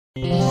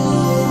Welcome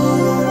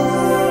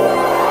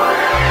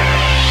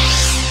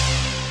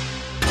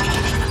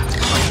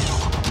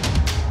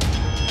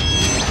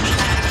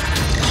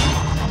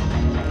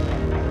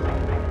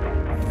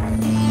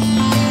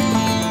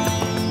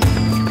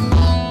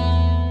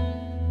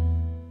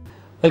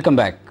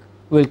back.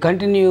 We will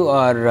continue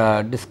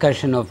our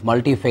discussion of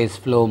multi-phase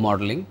flow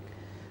modeling.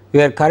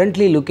 We are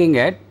currently looking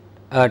at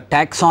a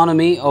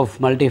taxonomy of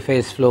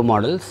multi-phase flow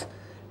models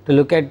to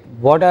look at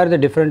what are the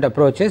different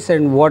approaches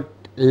and what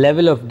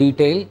level of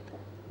detail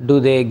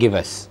do they give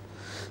us.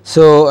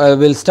 So,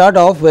 we will start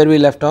off where we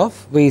left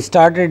off. We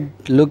started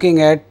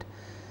looking at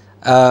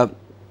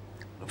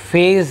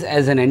phase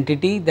as an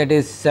entity that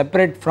is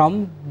separate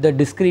from the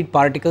discrete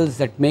particles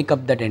that make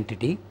up that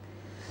entity.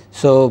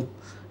 So,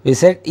 we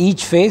said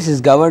each phase is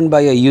governed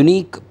by a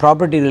unique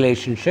property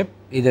relationship,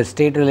 either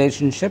state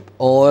relationship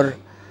or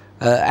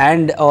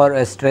or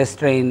a stress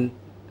strain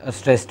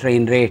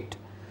rate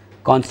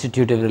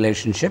constitutive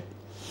relationship.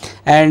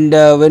 And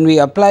when we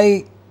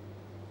apply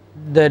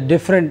the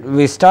different,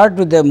 we start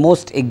with the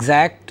most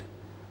exact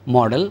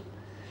model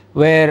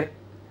where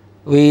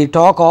we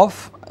talk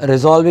of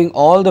resolving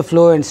all the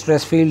flow and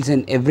stress fields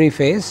in every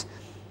phase,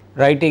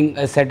 writing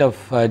a set of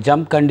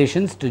jump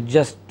conditions to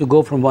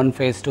go from one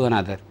phase to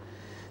another.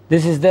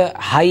 This is the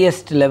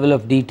highest level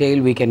of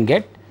detail we can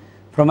get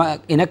from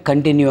in a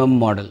continuum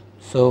model.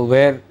 So,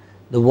 where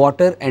the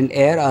water and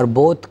air are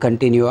both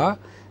continua,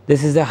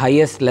 this is the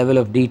highest level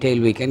of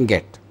detail we can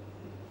get.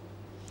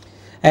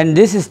 And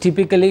this is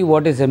typically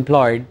what is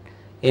employed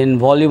in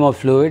volume of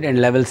fluid and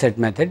level set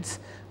methods,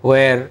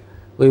 where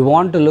we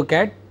want to look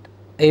at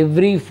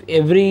every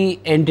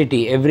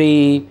entity,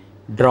 every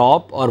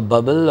drop or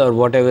bubble or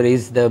whatever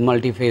is the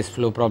multi-phase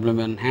flow problem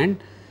in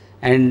hand,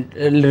 and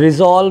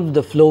resolve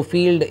the flow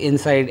field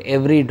inside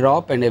every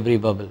drop and every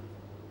bubble.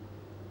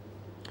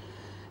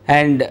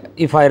 And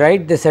if I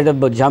write the set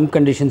of jump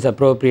conditions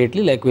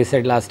appropriately, like we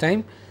said last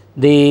time,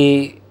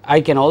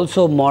 I can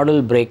also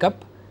model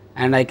breakup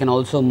and I can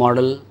also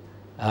model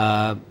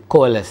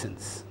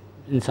coalescence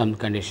in some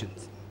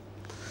conditions.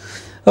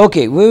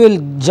 Okay, we will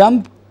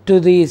jump to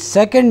the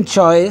second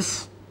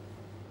choice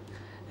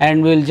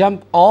and we will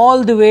jump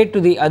all the way to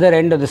the other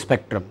end of the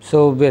spectrum.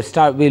 So,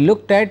 we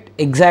looked at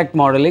exact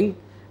modeling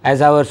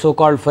as our so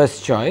called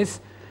first choice,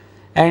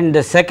 and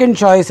the second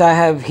choice I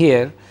have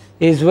here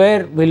is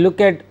where we look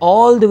at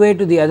all the way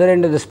to the other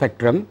end of the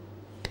spectrum,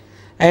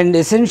 and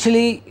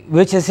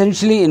which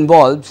essentially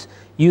involves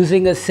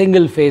using a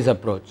single phase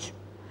approach.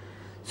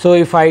 So,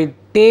 if I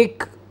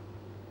take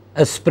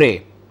a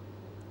spray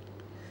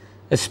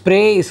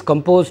is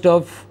composed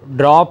of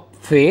drop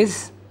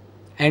phase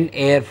and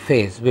air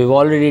phase. We have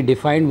already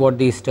defined what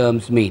these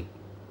terms mean.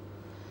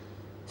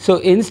 So,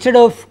 instead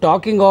of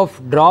talking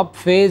of drop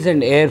phase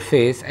and air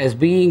phase as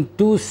being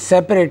two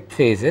separate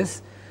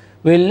phases,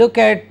 we will look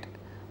at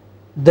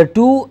the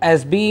two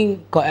as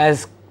being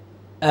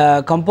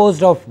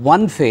composed of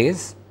one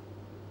phase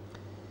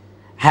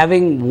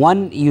having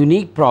one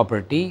unique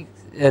property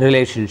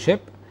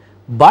relationship,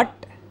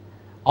 but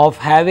of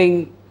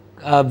having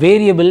a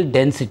variable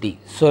density.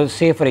 So,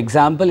 say for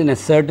example, in a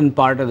certain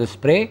part of the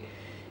spray,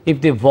 if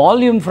the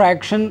volume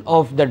fraction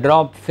of the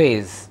drop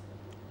phase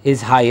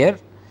is higher,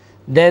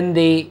 then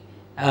the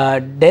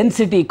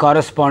density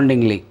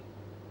correspondingly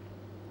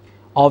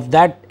of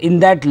that in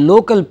that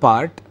local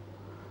part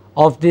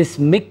of this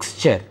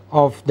mixture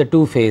of the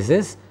two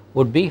phases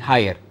would be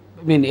higher.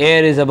 I mean,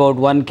 air is about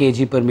 1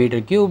 kg per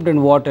meter cubed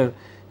and water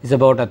is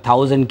about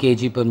 1000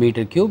 kg per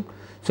meter cubed.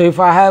 So, if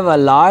I have a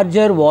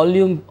larger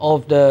volume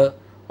of the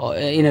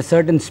in a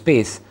certain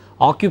space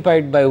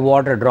occupied by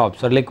water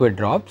drops or liquid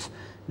drops,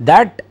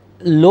 that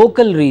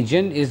local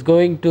region is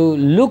going to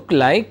look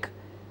like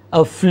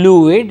a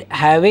fluid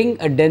having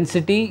a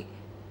density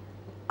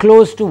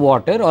close to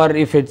water, or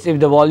if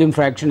the volume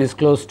fraction is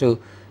close to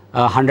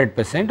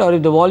 100%, or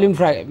if the volume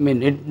I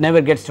mean it never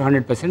gets to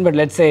 100%, but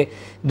let us say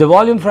the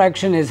volume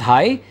fraction is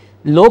high,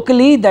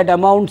 locally that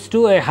amounts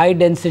to a high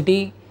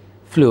density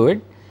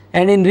fluid,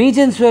 and in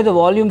regions where the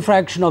volume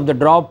fraction of the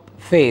drop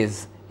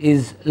phase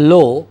is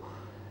low,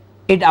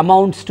 it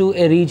amounts to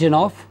a region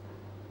of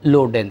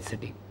low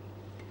density.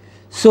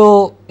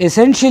 So,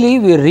 essentially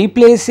we are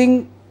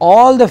replacing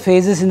all the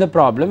phases in the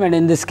problem, and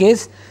in this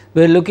case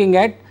we are looking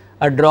at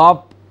a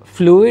drop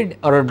fluid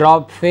or a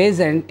drop phase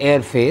and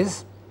air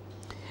phase,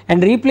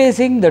 and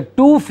replacing the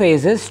two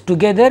phases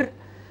together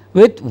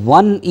with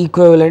one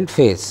equivalent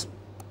phase.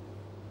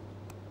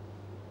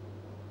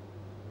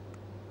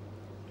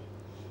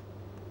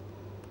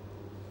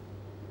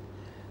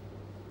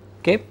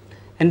 Okay.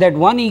 And that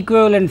one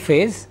equivalent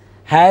phase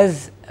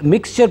has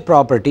mixture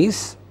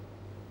properties.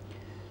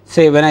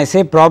 Say when I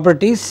say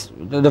properties,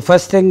 the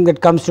first thing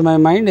that comes to my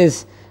mind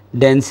is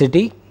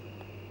density,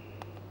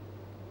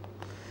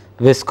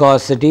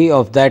 viscosity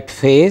of that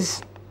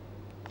phase.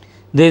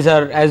 These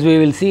are, as we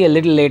will see a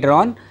little later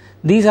on,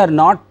 these are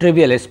not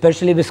trivial,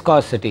 especially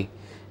viscosity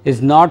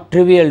is not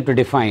trivial to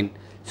define.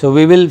 So,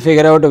 we will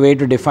figure out a way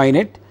to define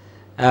it,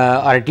 or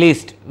at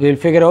least we will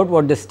figure out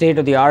what the state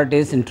of the art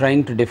is in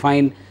trying to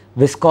define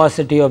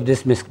viscosity of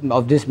this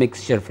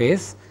mixture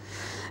phase,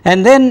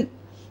 and then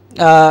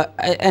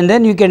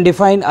you can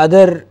define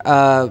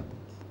other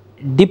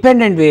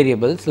dependent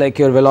variables like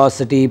your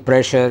velocity,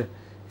 pressure,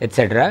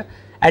 etc.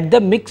 at the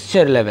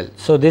mixture level.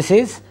 So, this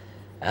is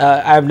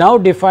I have now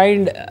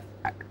defined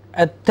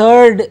a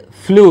third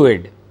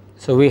fluid.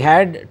 So, we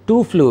had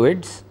two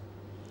fluids,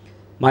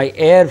 my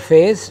air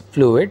phase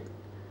fluid,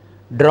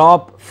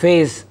 drop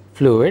phase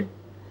fluid,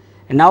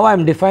 and now I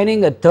am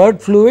defining a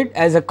third fluid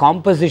as a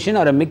composition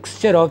or a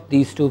mixture of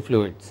these two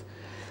fluids,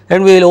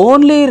 and we will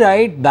only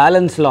write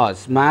balance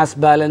laws, mass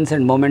balance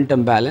and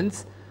momentum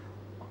balance.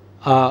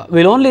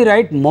 We will only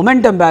write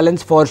momentum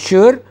balance for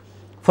sure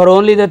for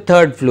only the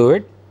third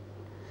fluid.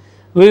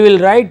 We will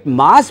write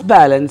mass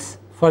balance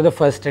for the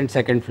first and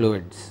second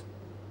fluids.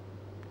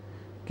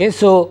 Okay,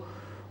 so,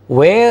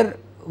 where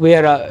we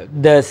are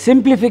the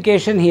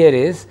simplification here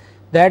is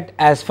that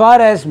as far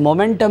as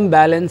momentum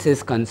balance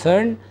is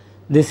concerned,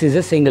 this is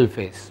a single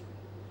phase,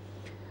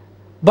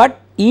 but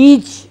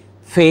each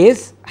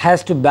phase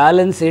has to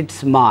balance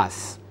its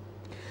mass.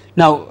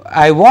 Now,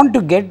 I want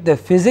to get the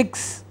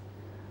physics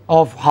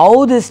of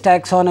how this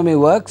taxonomy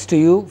works to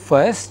you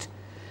first.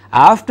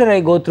 After I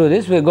go through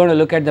this, we are going to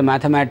look at the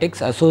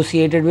mathematics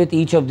associated with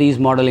each of these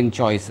modeling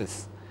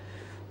choices.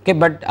 Okay,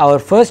 but our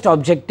first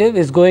objective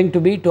is going to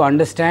be to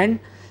understand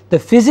the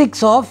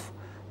physics of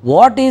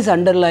what is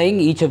underlying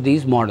each of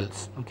these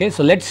models. Okay,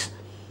 so,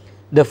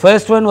 the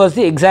first one was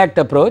the exact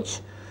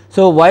approach.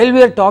 So, while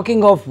we are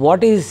talking of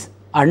what is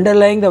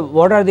underlying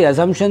what are the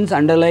assumptions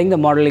underlying the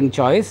modeling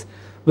choice,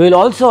 we will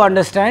also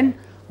understand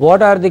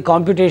what are the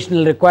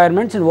computational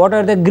requirements and what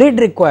are the grid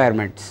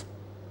requirements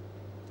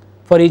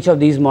for each of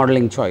these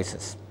modeling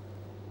choices.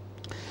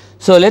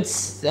 So, let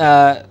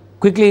us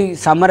quickly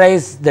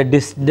summarize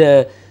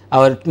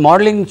our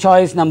modeling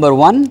choice number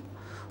 1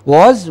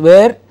 was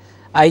where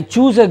I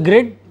choose a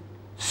grid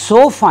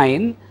so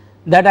fine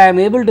that I am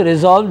able to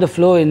resolve the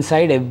flow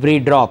inside every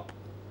drop,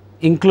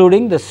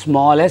 including the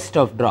smallest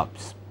of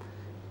drops.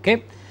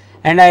 Okay.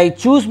 And I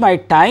choose my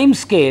time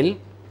scale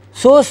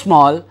so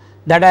small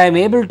that I am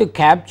able to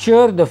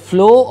capture the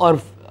flow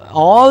or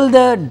all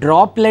the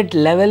droplet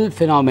level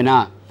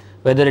phenomena,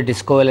 whether it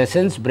is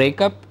coalescence,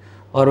 breakup,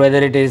 or whether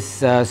it is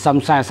some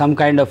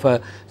kind of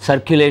a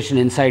circulation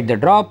inside the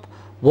drop,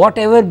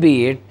 whatever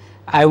be it,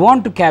 I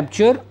want to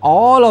capture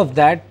all of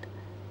that.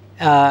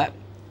 I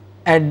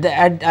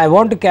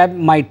want to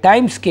my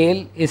time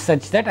scale is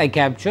such that I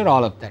capture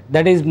all of that.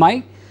 That is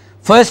my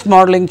first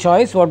modeling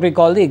choice, what we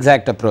call the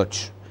exact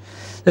approach.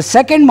 The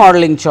second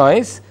modeling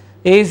choice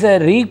is a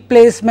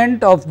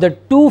replacement of the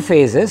two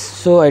phases.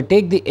 So, I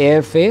take the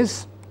air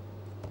phase,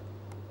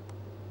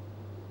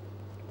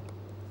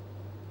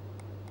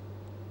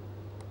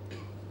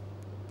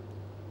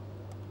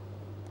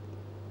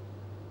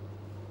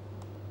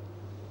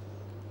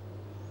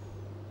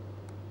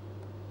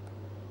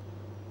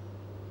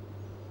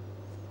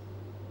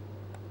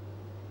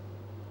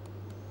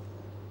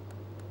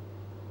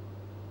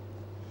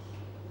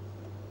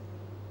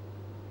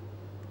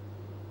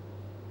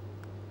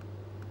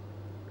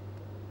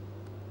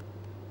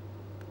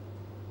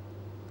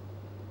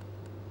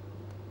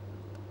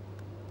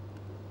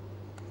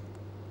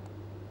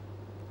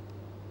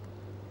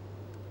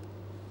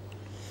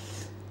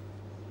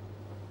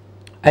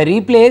 I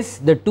replace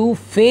the two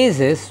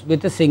phases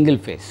with a single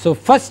phase. So,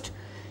 first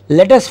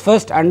let us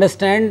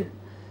understand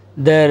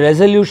the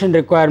resolution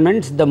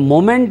requirements the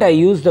moment I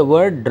use the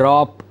word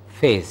drop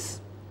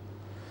phase.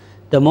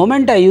 The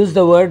moment I use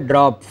the word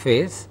drop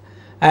phase,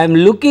 I am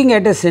looking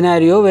at a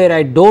scenario where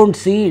I do not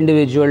see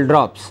individual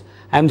drops.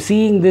 I am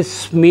seeing this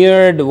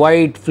smeared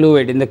white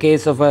fluid in the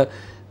case of a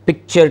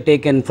picture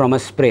taken from a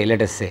spray,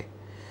 let us say.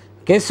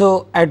 Okay,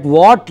 so, at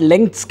what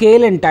length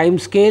scale and time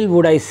scale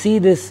would I see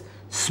this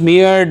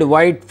smeared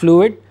white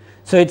fluid?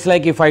 So, it is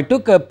like if I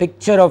took a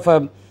picture of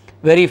a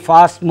very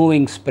fast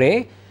moving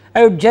spray,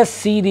 I would just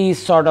see these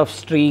sort of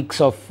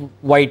streaks of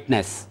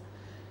whiteness.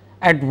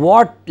 At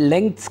what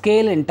length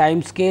scale and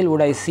time scale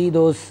would I see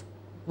those?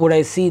 Would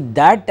I see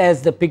that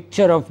as the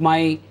picture of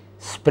my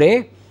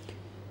spray?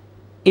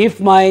 If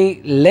my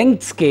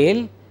length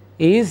scale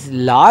is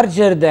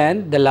larger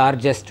than the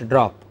largest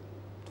drop.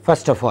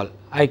 First of all,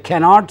 I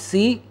cannot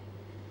see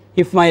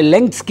if my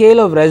length scale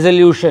of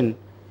resolution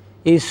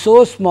is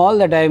so small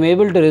that I am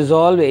able to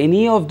resolve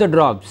any of the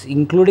drops,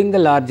 including the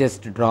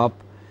largest drop.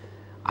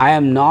 I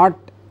am not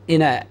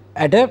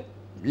at a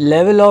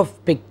level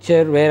of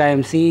picture where I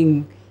am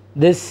seeing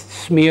this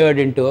smeared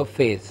into a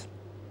phase.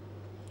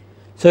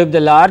 So, if the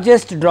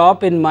largest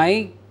drop in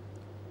my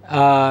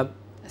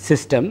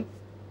system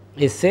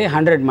is say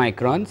 100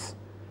 microns,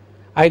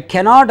 I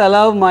cannot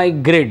allow my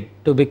grid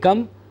to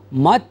become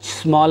much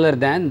smaller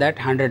than that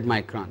 100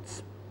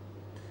 microns.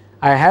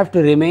 I have to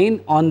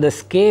remain on the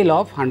scale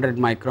of 100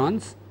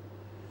 microns.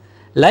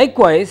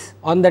 Likewise,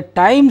 on the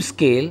time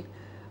scale,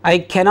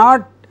 I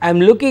am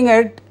looking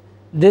at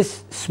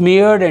this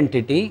smeared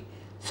entity.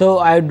 So,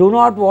 I do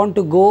not want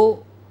to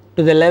go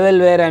to the level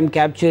where I am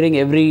capturing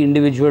every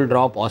individual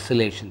drop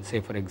oscillation, say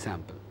for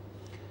example.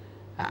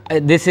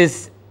 This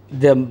is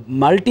the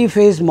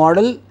multi-phase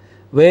model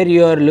where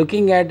you are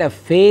looking at a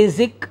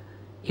phasic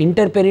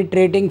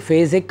interpenetrating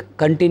phasic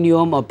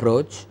continuum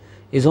approach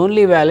is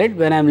only valid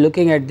when I am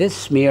looking at this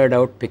smeared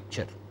out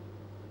picture.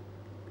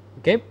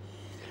 Okay.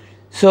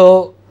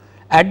 So,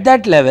 at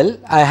that level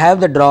I have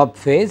the drop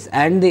phase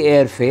and the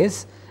air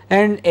phase,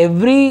 and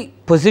every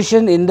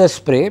position in the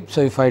spray.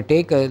 So, if I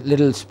take a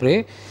little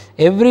spray,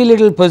 every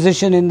little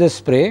position in the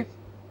spray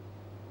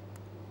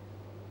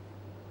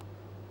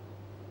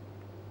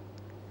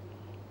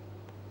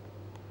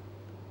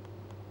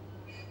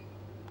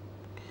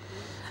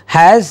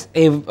has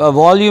a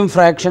volume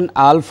fraction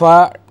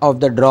alpha of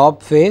the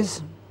drop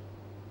phase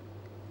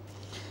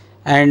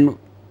and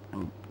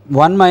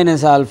 1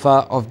 minus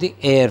alpha of the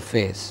air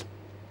phase.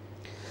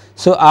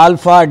 So,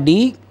 alpha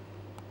d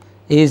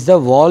is the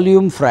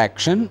volume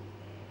fraction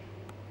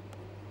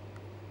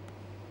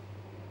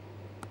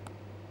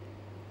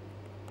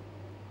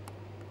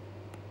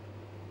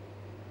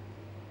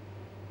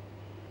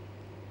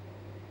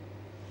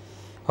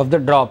of the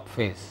drop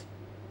phase.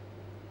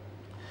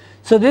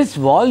 So, this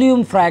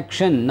volume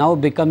fraction now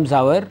becomes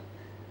our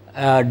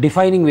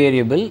defining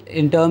variable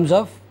in terms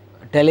of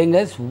telling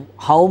us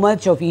how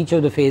much of each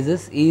of the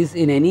phases is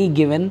in any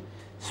given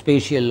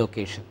spatial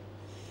location.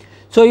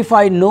 So, if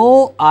I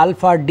know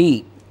alpha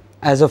d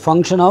as a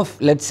function of,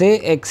 let us say,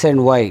 x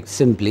and y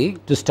simply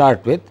to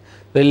start with,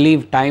 we will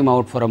leave time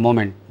out for a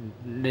moment,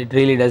 it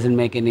really does not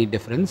make any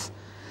difference.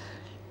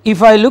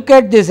 If I look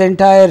at this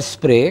entire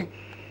spray,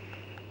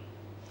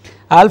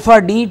 alpha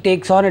d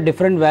takes on a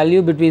different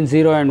value between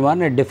 0 and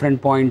 1 at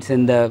different points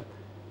in the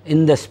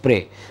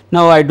spray.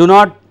 Now, I do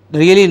not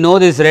really know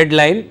this red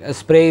line, a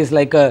spray is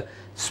like a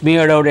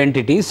smeared out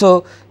entity.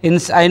 So,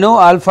 I know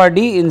alpha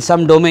d in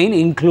some domain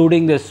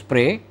including the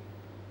spray.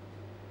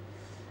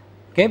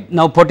 Okay.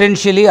 Now,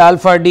 potentially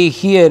alpha d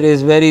here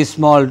is very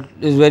small,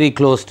 is very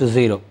close to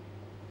 0,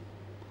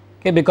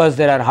 okay, because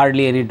there are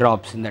hardly any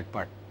drops in that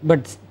part.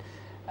 But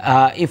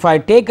if I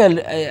take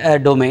a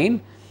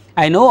domain,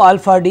 I know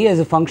alpha d as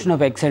a function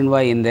of x and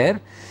y in there,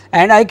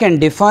 and I can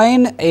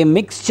define a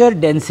mixture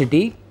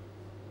density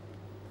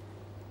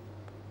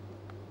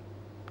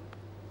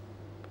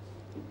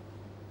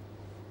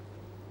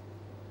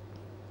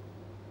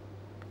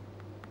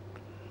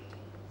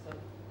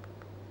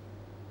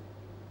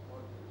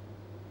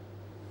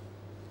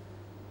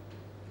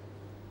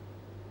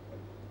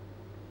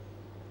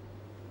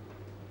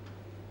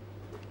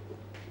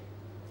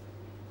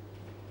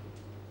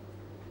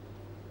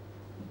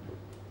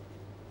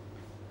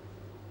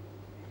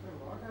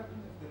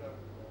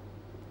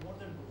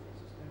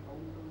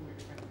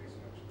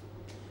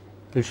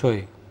will show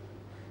you.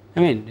 I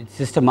mean, it is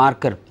just a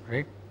marker,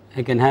 right.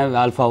 I can have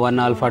alpha 1,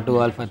 alpha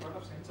 2, alpha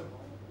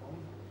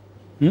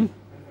 3.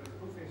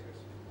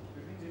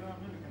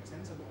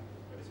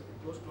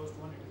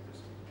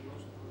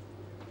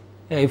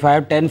 Yeah, if I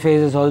have 10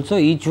 phases also,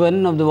 each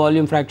one of the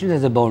volume fractions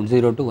has a bound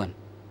 0 to 1.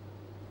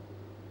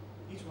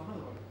 Each one of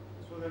the volume.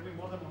 So, there will be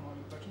more than one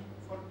volume fraction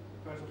for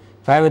pairs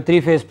of. If I have a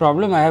 3 phase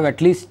problem, I have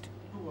at least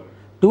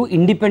 2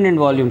 independent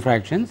volume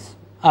fractions,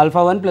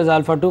 alpha 1 plus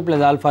alpha 2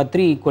 plus alpha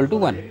 3 equal to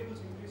 1.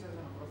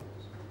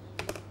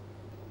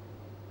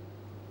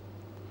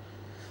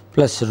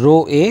 Plus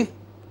rho a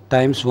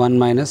times 1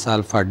 minus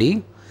alpha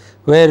d,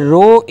 where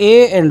rho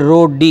a and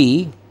rho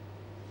d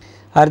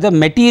are the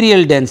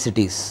material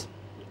densities.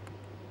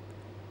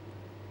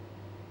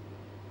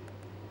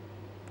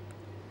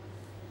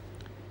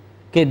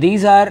 Okay,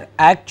 these are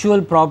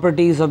actual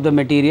properties of the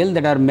material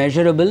that are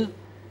measurable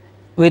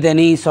with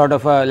any sort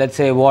of a, let us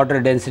say, water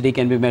density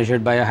can be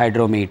measured by a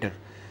hydrometer,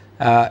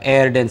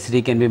 air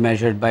density can be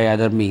measured by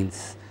other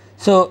means.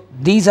 So,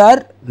 these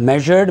are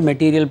measured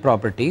material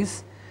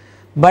properties,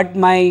 but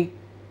my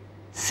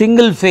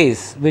single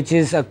phase, which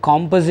is a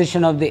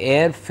composition of the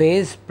air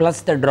phase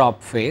plus the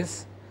drop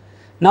phase,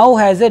 now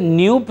has a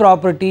new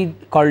property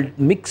called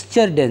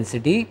mixture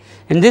density,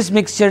 and this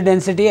mixture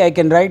density I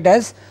can write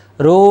as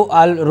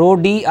rho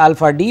d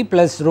alpha d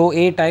plus rho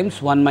a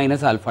times 1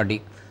 minus alpha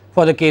d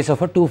for the case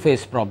of a 2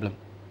 phase problem.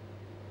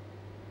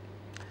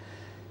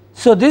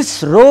 So,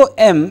 this rho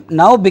m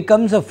now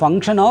becomes a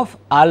function of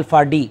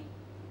alpha d.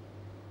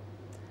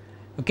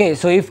 Okay.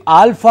 So, if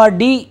alpha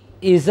d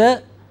is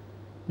a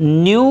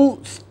new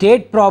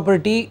state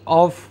property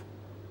of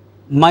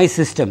my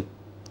system.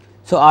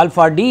 So,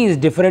 alpha d is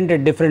different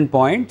at different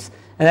points,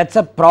 and that is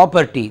a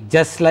property,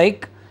 just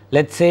like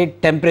let us say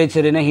temperature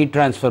in a heat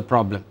transfer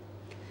problem.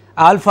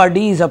 Alpha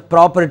d is a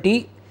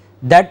property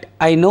that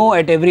I know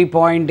at every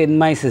point in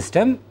my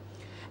system,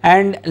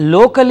 and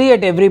locally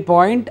at every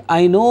point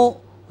I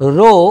know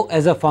rho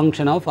as a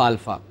function of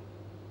alpha.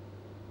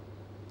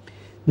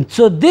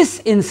 So, this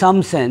in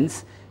some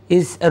sense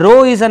is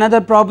rho is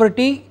another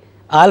property,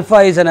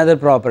 alpha is another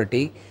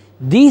property.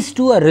 These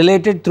two are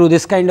related through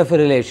this kind of a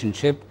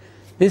relationship.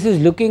 This is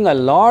looking a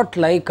lot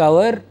like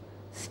our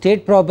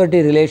state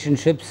property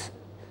relationships,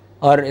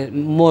 or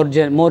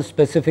more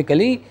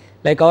specifically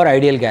like our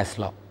ideal gas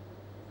law.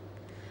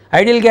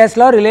 Ideal gas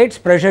law relates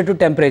pressure to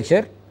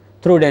temperature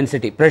through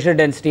density, pressure,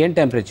 density and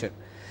temperature.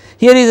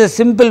 Here is a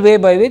simple way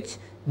by which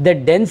the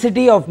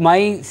density of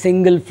my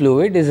single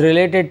fluid is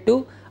related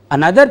to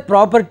another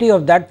property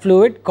of that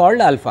fluid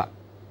called alpha.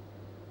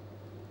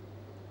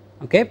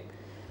 Okay.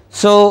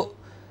 So,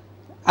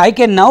 I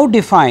can now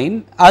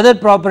define other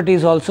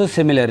properties also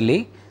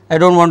similarly. I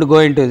do not want to go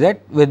into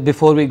that with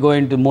before we go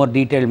into more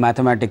detailed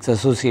mathematics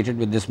associated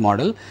with this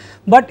model,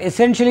 but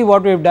essentially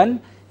what we have done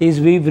is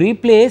we have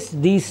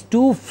replaced these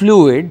two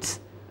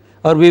fluids,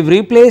 or we have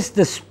replaced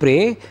the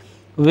spray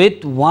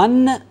with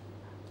one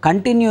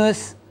continuum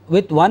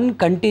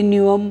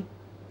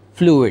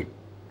fluid.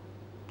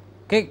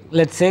 Okay.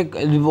 Let us say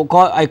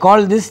I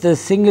call this the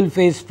single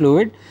phase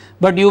fluid,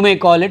 but you may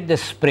call it the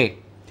spray.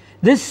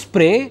 This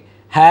spray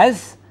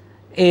has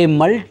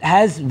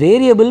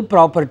variable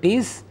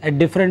properties at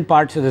different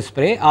parts of the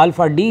spray.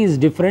 Alpha d is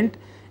different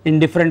in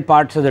different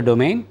parts of the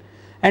domain,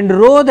 and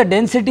rho, the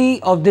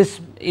density of this,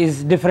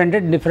 is different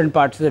at different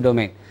parts of the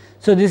domain.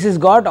 So, this has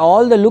got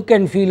all the look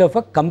and feel of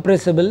a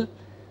compressible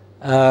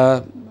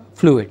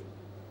fluid.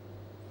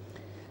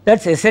 That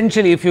is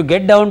essentially, if you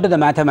get down to the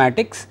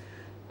mathematics,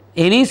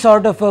 any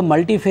sort of a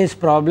multi-phase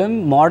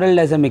problem modeled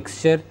as a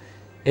mixture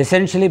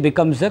essentially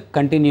becomes a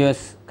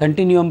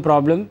continuum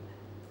problem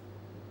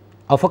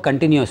of a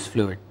continuous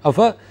fluid, of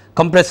a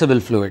compressible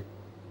fluid.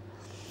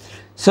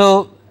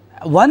 So,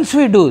 once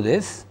we do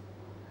this,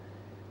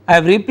 I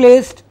have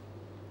replaced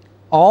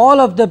all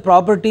of the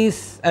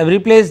properties, I have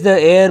replaced the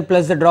air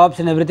plus the drops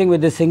and everything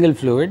with this single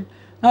fluid.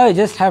 Now, I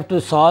just have to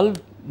solve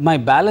my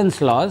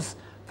balance laws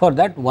for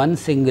that one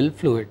single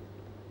fluid.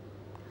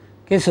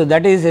 Okay, so,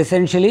 that is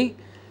essentially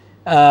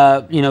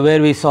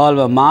where we solve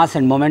a mass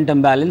and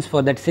momentum balance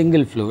for that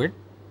single fluid.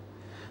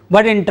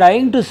 But in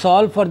trying to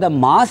solve for the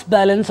mass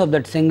balance of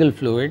that single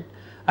fluid,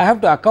 I have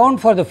to account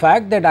for the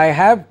fact that I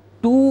have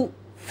two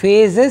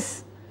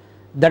phases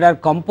that are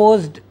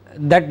composed,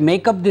 that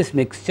make up this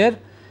mixture,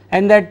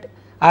 and that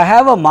I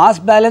have a mass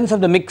balance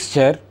of the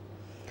mixture,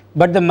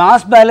 but the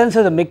mass balance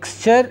of the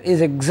mixture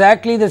is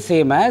exactly the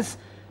same as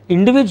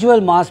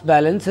individual mass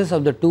balances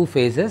of the two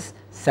phases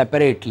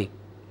separately.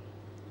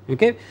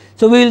 Okay.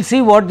 So, we will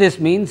see what this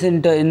means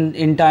in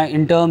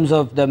terms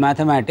of the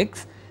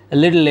mathematics a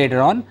little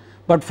later on,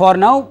 but for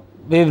now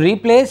we have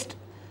replaced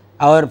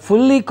our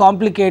fully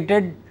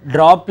complicated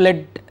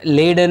droplet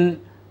laden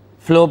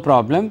flow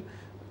problem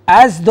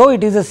as though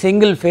it is a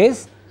single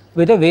phase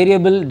with a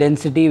variable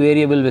density,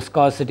 variable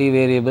viscosity,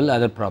 variable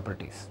other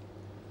properties.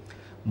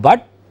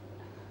 But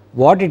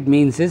what it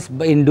means is,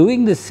 in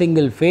doing this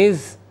single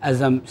phase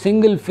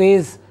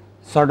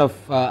sort of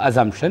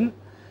assumption,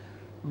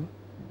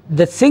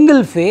 the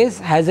single phase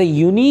has a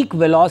unique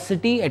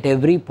velocity at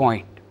every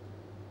point,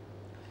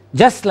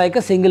 just like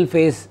a single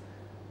phase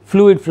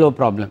fluid flow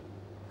problem.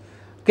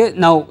 Okay.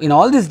 Now, in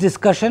all this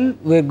discussion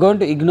we are going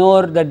to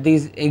ignore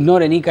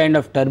any kind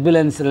of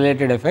turbulence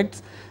related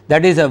effects,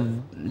 that is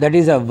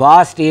a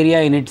vast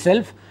area in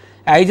itself.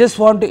 I just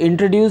want to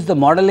introduce the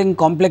modeling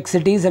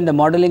complexities and the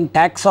modeling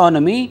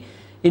taxonomy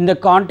in the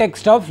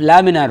context of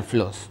laminar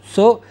flows.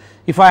 So,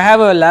 if I have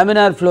a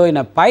laminar flow in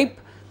a pipe,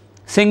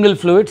 single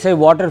fluid, say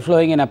water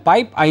flowing in a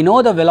pipe, I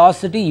know the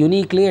velocity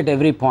uniquely at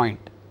every point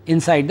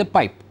inside the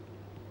pipe.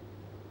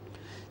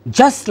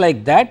 Just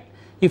like that,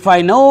 if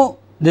I know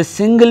the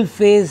single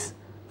phase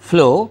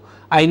flow,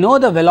 I know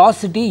the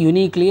velocity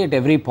uniquely at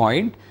every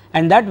point,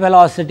 and that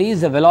velocity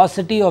is the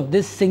velocity of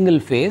this single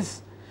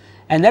phase,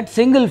 and that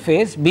single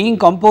phase being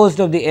composed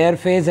of the air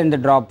phase and the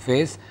drop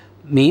phase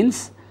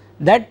means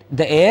that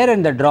the air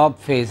and the drop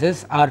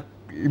phases are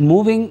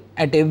moving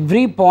at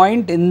every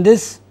point in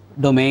this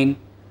domain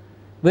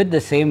with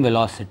the same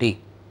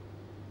velocity.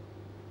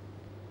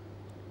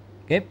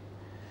 Okay.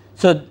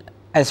 So,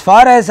 as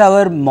far as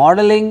our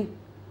modeling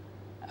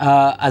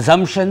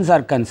assumptions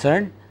are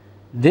concerned,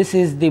 this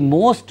is the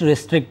most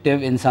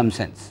restrictive in some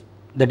sense.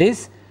 That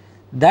is,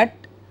 that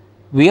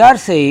we are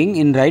saying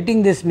in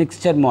writing this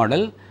mixture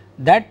model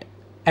that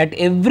at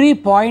every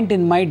point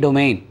in my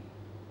domain,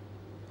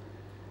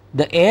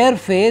 the air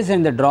phase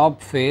and the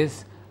drop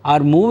phase are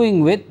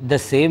moving with the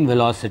same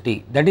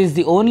velocity. That is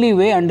the only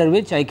way under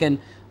which I can,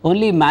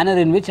 only manner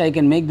in which I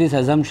can make this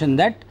assumption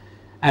that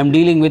I am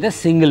dealing with a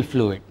single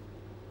fluid.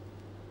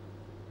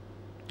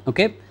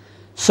 Okay.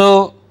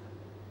 So,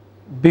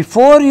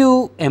 before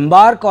you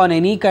embark on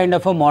any kind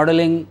of a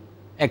modeling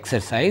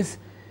exercise,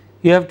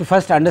 you have to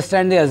first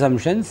understand the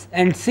assumptions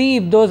and see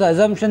if those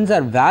assumptions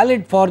are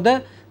valid for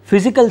the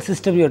physical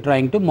system you are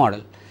trying to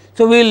model.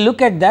 So, we will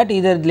look at that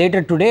either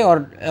later today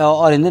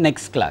or in the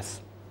next class.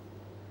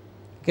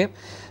 Okay.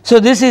 So,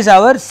 this is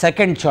our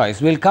second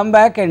choice. We will come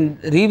back and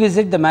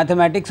revisit the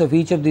mathematics of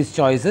each of these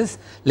choices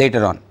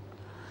later on.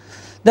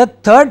 The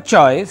third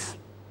choice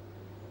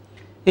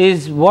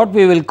is what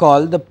we will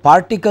call the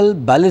particle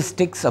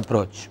ballistics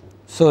approach.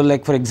 So,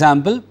 like for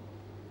example,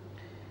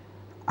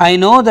 I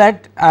know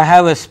that I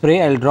have a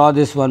spray, I will draw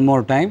this one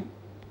more time,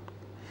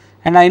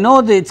 and I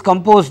know that it is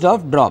composed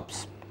of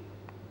drops.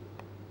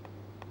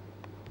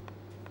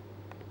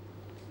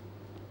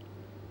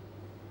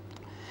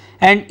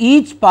 And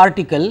each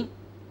particle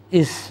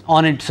is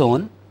on its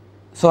own.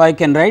 So, I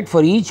can write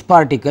for each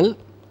particle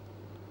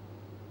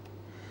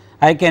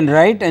I can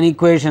write an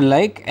equation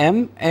like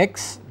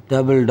mx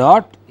double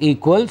dot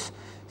equals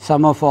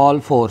sum of all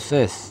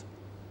forces.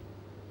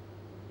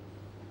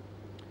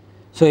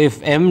 So,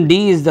 if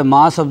md is the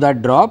mass of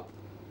that drop,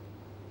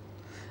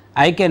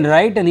 I can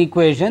write an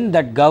equation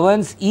that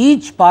governs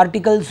each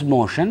particle's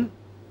motion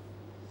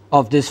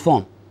of this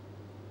form.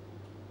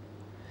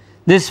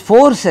 This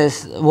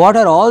forces, what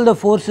are all the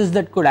forces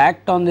that could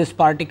act on this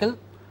particle?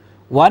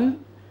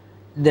 1,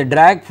 the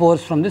drag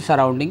force from the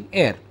surrounding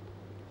air.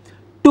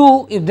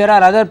 2, if there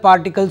are other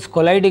particles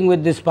colliding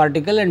with this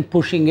particle and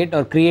pushing it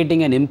or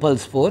creating an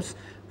impulse force,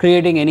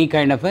 creating any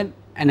kind of an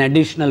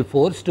additional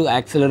force to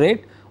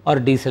accelerate or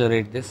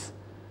decelerate this,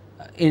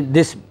 in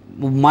this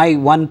my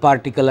one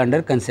particle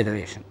under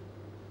consideration.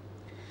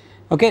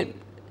 Okay.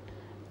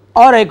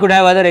 Or I could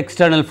have other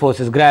external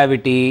forces,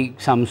 gravity,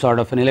 some sort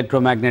of an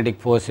electromagnetic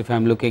force if I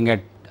am looking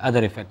at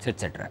other effects,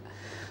 etc.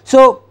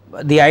 So,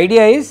 the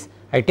idea is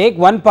I take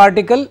one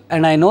particle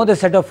and I know the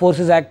set of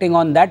forces acting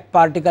on that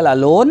particle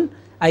alone,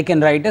 I can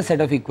write a set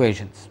of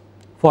equations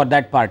for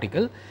that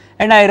particle,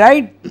 and I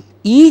write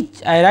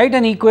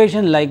an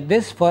equation like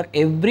this for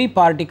every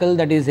particle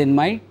that is in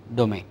my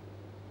domain.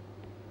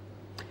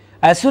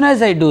 As soon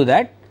as I do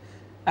that,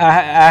 I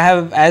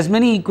have as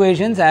many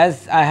equations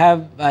as I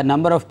have a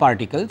number of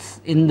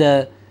particles in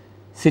the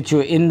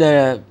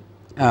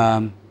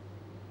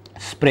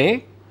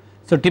spray.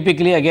 So,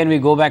 typically again we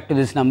go back to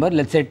this number,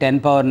 let us say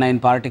 10 power 9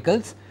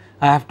 particles,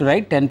 I have to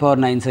write 10 power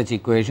 9 such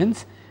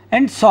equations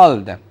and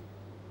solve them.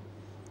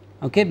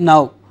 Okay.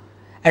 Now,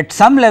 at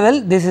some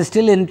level this is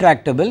still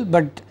intractable,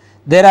 but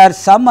there are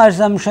some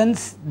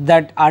assumptions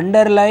that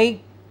underlie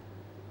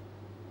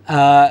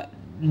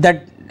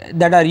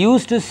that are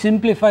used to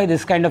simplify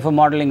this kind of a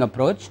modeling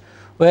approach,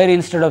 where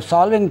instead of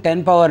solving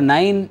 10 power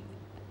 9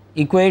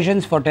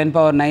 equations for 10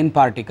 power 9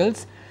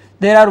 particles,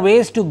 there are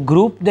ways to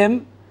group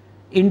them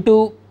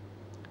into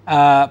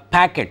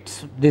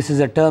packets. This is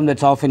a term that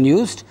is often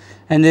used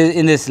and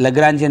in this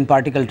Lagrangian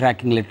particle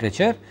tracking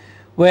literature,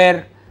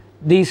 where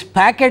these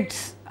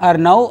packets are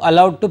now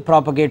allowed to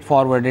propagate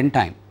forward in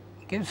time.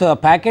 Okay. So, a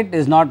packet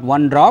is not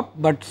one drop,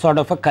 but sort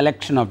of a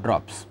collection of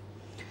drops.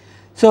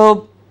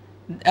 So,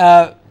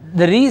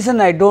 the reason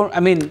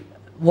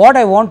what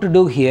I want to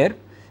do here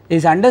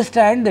is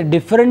understand the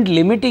different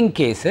limiting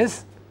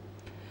cases,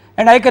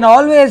 and I can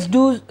always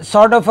do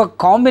sort of a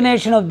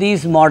combination of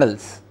these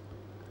models.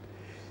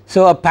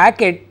 So, a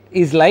packet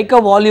is like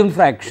a volume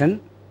fraction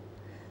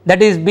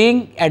that is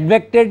being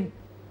advected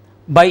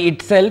by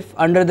itself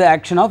under the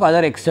action of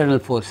other external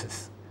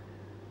forces.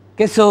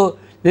 Okay. So,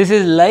 this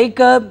is like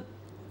a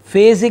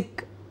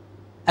phasic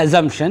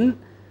assumption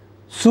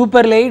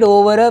superlaid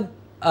over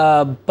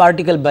a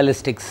particle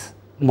ballistics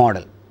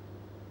model.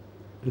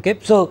 Okay.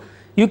 So,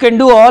 you can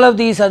do all of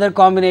these other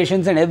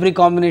combinations, and every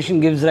combination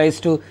gives rise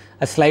to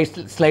a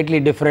slightly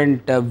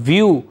different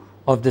view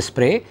of the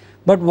spray,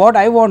 but what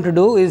I want to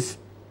do is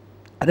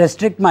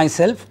restrict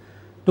myself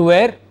to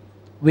where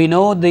we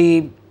know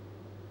the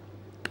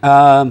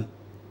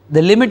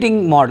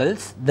limiting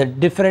models, the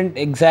different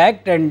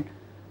exact and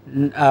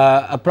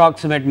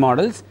approximate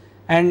models,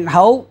 and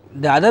how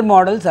the other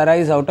models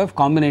arise out of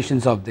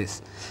combinations of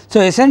this.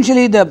 So,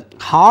 essentially the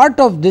heart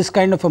of this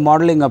kind of a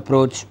modeling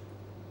approach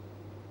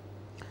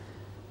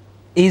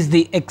is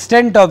the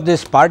extent of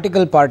this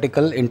particle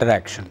particle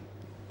interaction.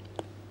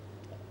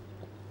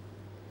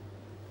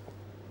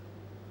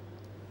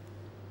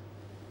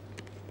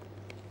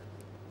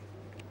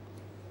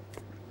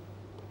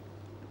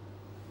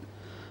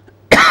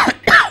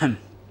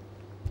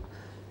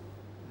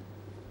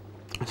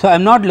 So, I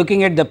am not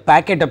looking at the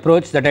packet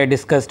approach that I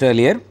discussed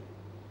earlier,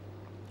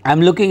 I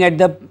am looking at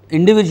the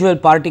individual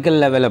particle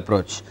level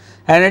approach,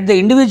 and at the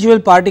individual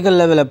particle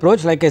level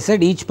approach, like I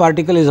said, each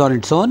particle is on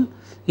its own,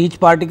 each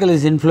particle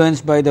is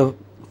influenced by the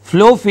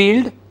flow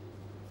field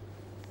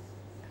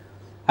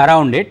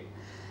around it,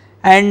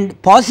 and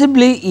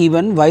possibly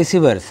even vice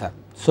versa.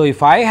 So,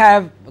 if I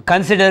have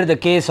consider the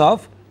case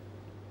of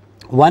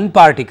one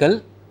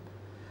particle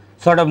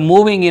sort of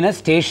moving in a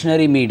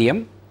stationary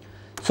medium,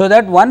 so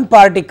that one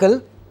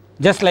particle,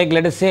 just like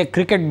let us say a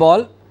cricket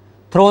ball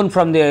thrown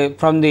from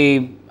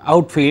the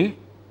outfield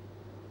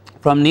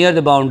from near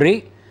the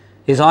boundary,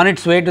 is on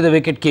its way to the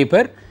wicket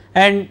keeper,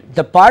 and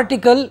the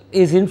particle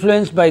is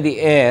influenced by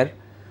the air,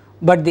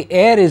 but the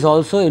air is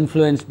also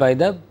influenced by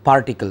the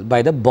particle,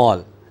 by the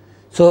ball.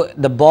 So,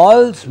 the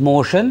ball's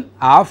motion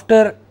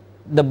after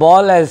the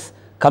ball has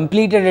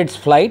completed its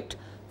flight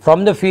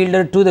from the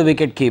fielder to the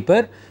wicket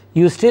keeper,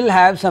 you still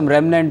have some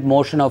remnant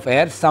motion of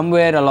air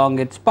somewhere along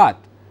its path.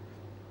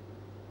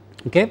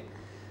 Okay.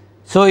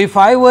 So, if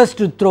I was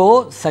to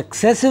throw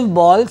successive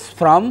balls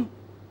from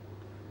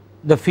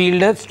the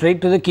fielder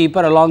straight to the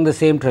keeper along the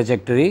same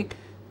trajectory,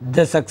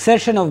 the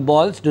succession of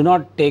balls do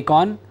not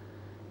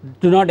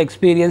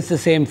experience the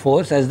same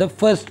force as the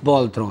first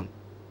ball thrown.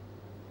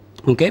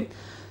 Okay.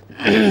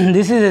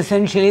 This is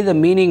essentially the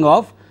meaning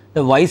of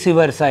the vice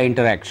versa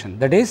interaction,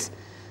 that is,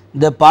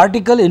 the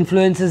particle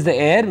influences the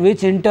air,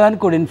 which in turn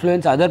could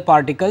influence other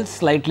particles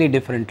slightly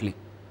differently.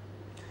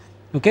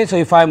 Okay. So,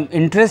 if I am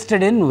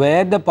interested in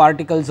where the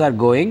particles are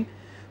going,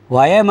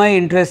 why am I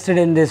interested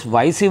in this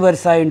vice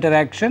versa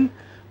interaction?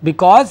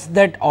 Because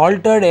that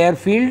altered air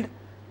field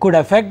could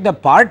affect the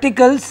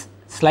particles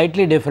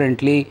slightly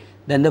differently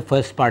than the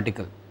first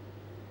particle.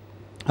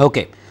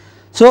 Okay.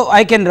 So,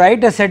 I can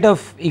write a set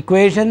of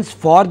equations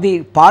for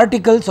the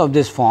particles of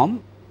this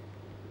form,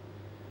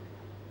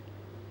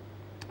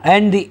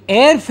 and the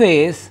air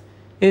phase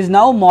is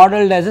now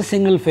modeled as a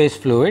single phase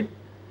fluid,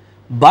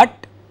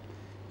 but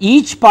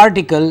each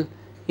particle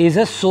is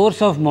a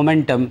source of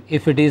momentum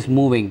if it is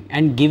moving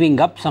and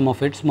giving up some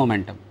of its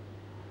momentum.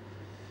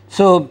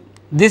 So,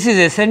 this is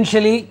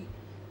essentially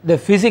the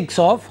physics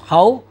of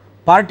how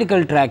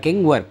particle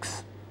tracking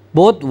works,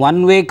 both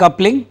one way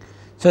coupling.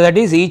 So, that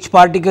is each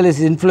particle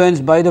is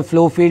influenced by the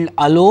flow field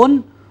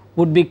alone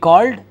would be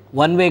called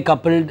one way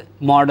coupled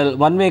model,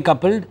 one way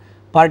coupled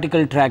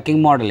particle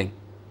tracking modeling.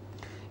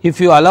 If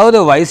you allow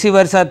the vice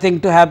versa thing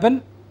to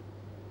happen,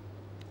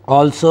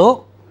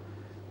 also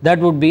that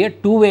would be a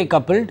two way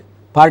coupled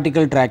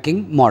particle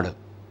tracking model.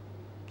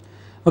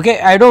 Okay,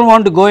 I do not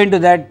want to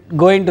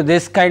go into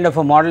this kind of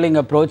a modeling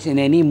approach in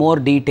any more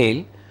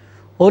detail,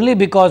 only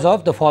because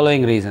of the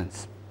following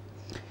reasons.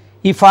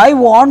 If I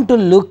want to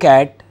look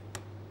at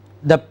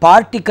the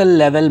particle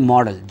level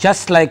model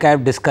just like I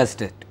have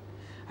discussed it,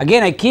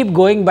 again I keep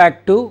going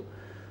back to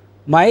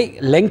my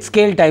length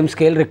scale time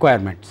scale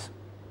requirements.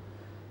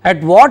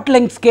 At what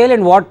length scale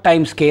and what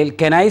time scale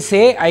can I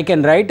say I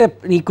can write an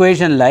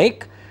equation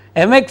like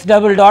mx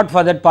double dot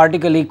for that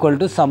particle equal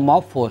to sum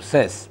of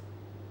forces?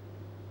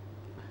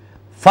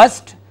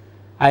 First,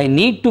 I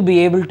need to be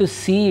able to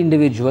see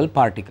individual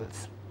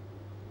particles,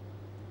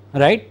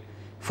 right.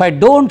 If I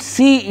do not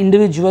see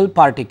individual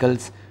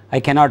particles, I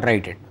cannot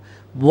write it.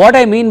 What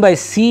I mean by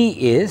see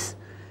is,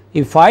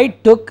 if I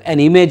took an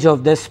image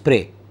of the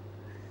spray,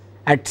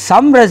 at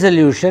some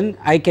resolution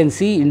I can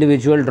see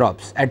individual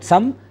drops, at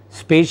some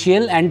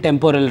spatial and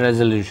temporal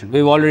resolution, we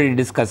have already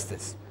discussed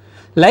this.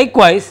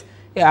 Likewise,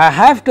 I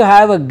have to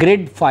have a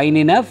grid fine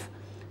enough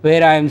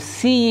where I am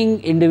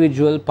seeing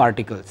individual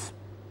particles,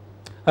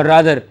 or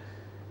rather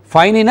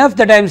fine enough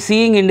that I am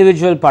seeing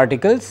individual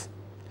particles,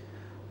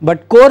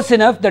 but coarse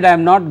enough that I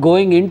am not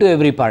going into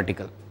every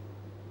particle.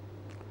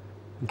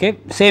 Okay.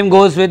 Same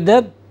goes with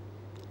the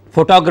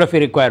photography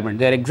requirement,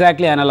 they are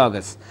exactly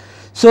analogous.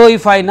 So,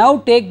 if I now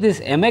take this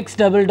mx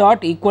double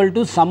dot equal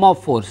to sum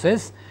of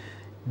forces,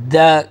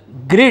 the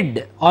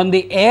grid on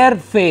the air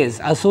phase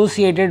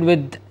associated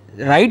with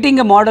writing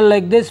a model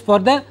like this for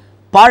the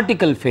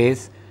particle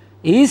phase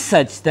is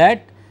such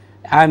that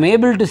I am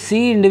able to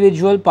see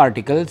individual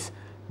particles,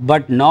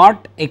 but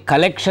not a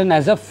collection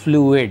as a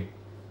fluid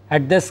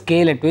at the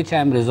scale at which I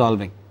am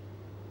resolving.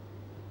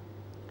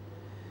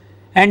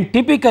 And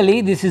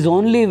typically this is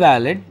only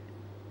valid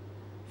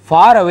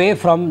far away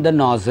from the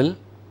nozzle,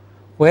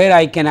 where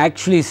I can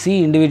actually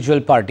see individual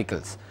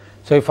particles.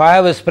 So, if I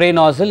have a spray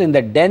nozzle in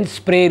the dense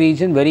spray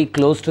region very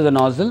close to the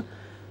nozzle,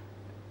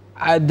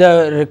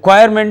 the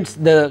requirements,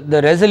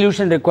 the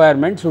resolution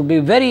requirements would be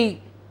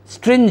very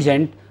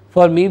stringent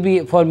for me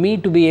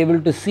to be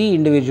able to see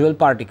individual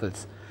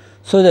particles.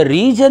 So, the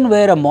region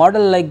where a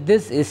model like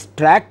this is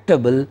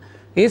tractable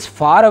is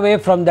far away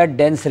from that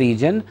dense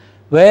region,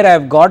 where I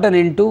have gotten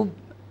into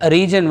a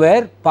region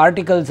where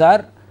particles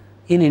are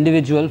in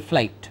individual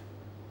flight,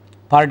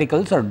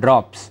 particles or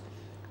drops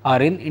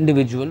are in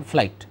individual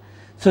flight.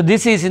 So,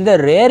 this is in the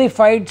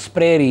rarefied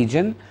spray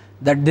region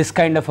that this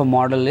kind of a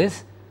model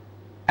is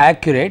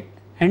accurate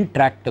and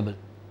tractable.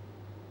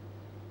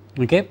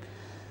 Okay.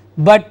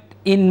 But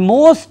in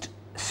most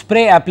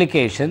spray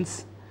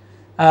applications,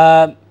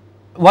 while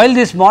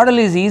this model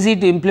is easy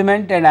to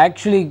implement and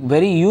actually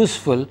very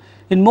useful,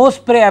 in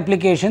most spray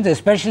applications,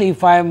 especially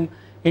if I am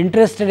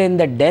interested in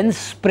the dense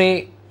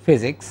spray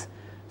physics,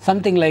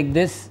 something like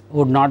this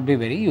would not be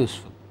very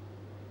useful.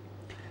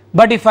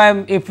 But if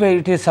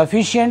it is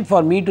sufficient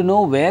for me to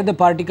know where the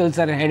particles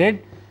are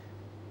headed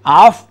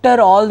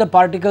after all the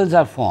particles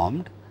are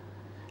formed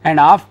and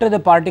after the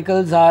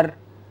particles are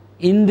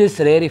in this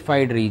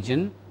rarefied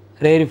region,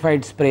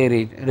 rarefied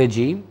spray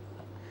regime,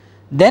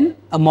 then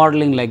a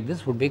modeling like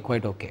this would be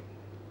quite okay.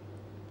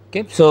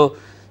 Okay. So,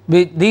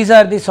 these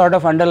are the sort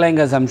of underlying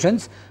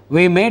assumptions.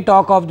 We may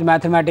talk of the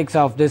mathematics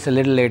of this a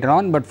little later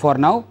on, but for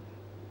now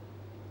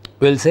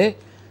we will say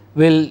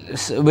we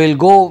will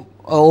go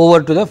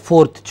over to the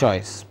fourth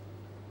choice.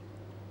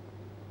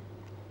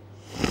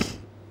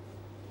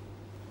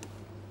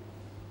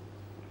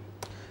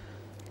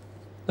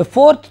 The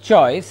fourth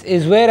choice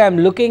is where I am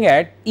looking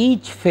at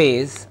each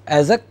phase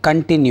as a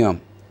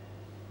continuum.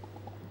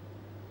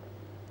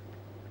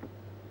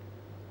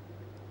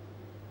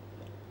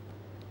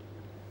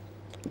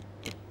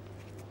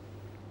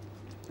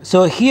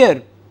 So,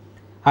 here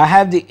I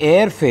have the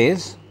air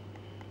phase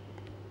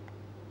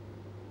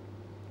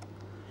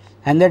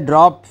and the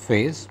drop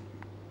phase.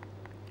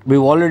 We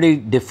have already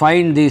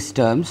defined these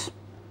terms.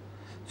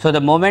 So,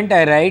 the moment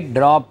I write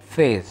drop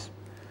phase,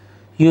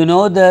 you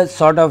know the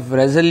sort of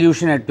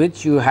resolution at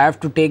which you have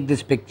to take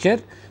this picture,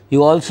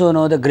 you also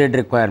know the grid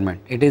requirement.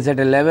 It is at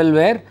a level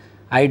where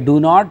I do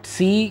not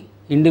see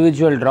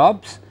individual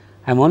drops,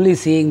 I am only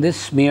seeing this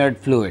smeared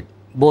fluid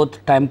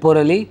both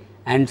temporally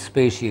and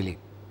spatially.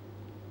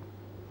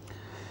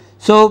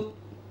 So,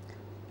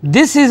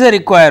 this is a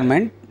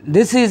requirement,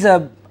 this is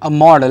a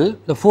model,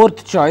 the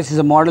fourth choice is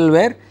a model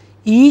where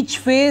each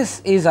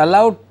phase is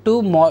allowed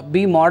to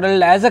be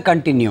modeled as a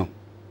continuum,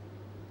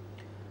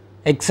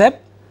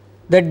 except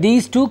that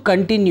these two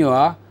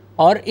continua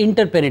are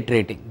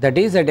interpenetrating. That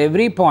is, at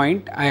every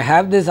point I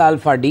have this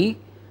alpha d,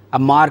 a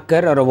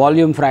marker or a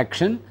volume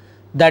fraction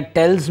that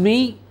tells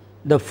me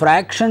the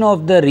fraction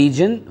of the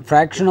region,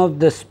 fraction of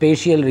the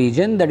spatial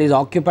region that is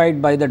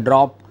occupied by the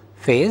drop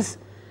phase,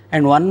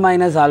 and 1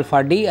 minus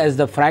alpha d as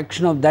the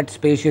fraction of that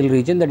spatial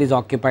region that is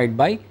occupied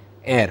by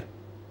air.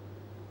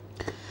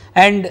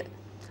 And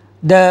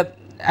the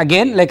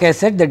again, like I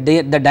said,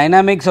 the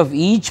dynamics of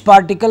each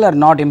particle are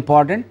not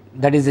important,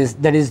 that is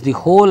the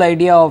whole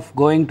idea of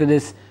going to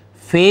this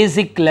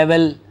phasic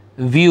level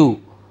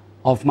view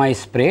of my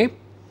spray,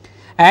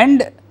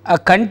 and a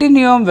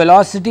continuum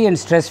velocity and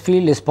stress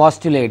field is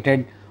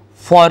postulated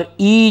for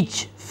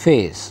each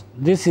phase.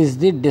 This is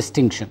the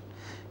distinction.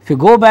 If you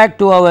go back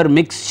to our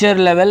mixture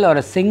level or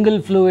a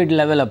single fluid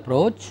level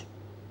approach,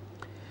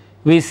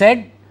 we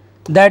said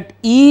that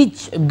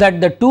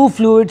the two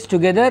fluids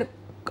together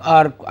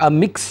are a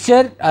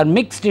mixture, are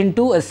mixed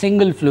into a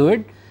single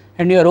fluid,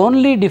 and you are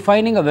only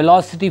defining a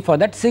velocity for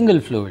that single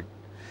fluid.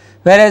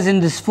 Whereas, in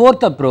this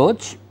fourth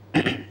approach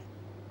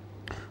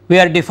we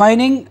are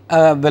defining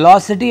a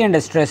velocity and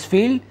a stress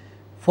field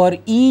for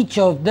each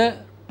of the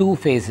two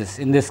phases.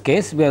 In this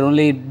case we are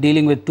only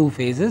dealing with two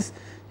phases,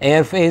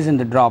 air phase and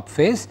the drop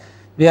phase.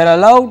 We are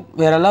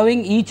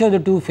allowing each of the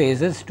two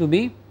phases to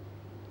be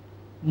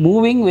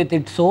moving with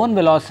its own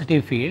velocity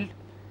field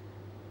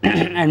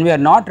and we are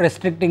not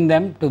restricting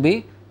them to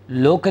be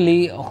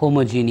locally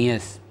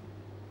homogeneous,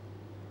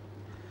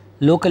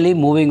 locally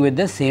moving with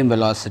the same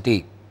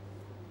velocity.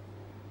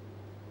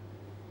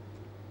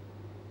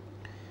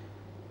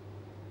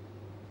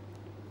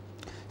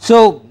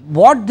 So,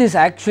 what this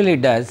actually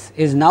does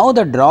is now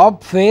the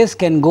drop phase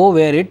can go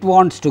where it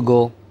wants to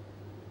go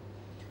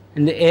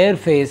and the air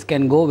phase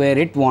can go where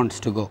it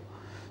wants to go.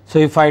 So,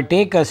 if I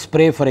take a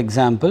spray for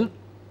example,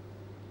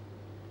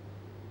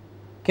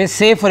 okay,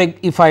 say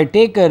if I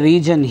take a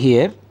region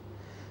here,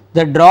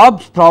 the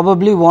drops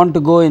probably want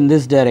to go in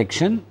this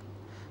direction,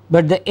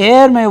 but the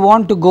air may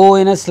want to go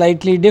in a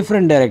slightly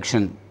different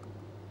direction.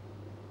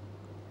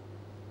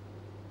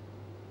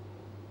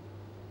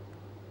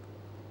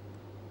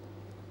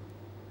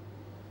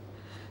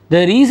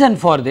 The reason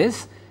for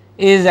this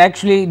is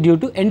actually due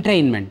to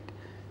entrainment.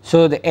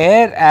 So, the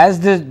air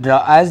as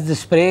the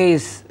spray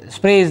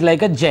is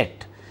like a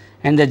jet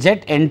and the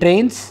jet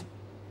entrains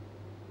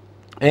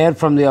air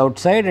from the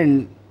outside,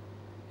 and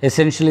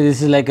essentially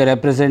this is like a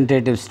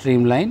representative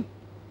streamline.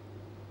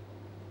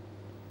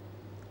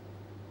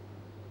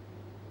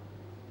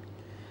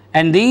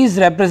 And these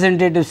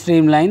representative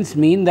streamlines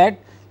mean that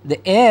the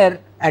air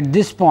at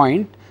this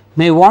point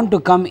may want to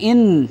come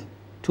in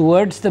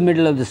towards the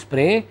middle of the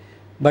spray,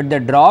 but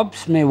the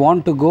drops may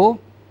want to go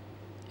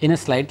in a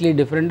slightly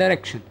different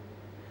direction.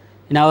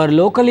 In our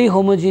locally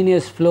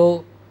homogeneous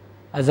flow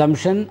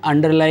assumption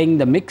underlying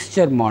the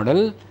mixture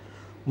model,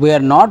 we are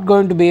not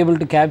going to be able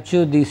to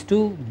capture these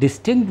two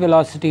distinct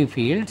velocity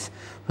fields,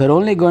 we are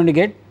only going to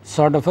get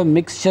sort of a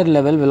mixture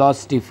level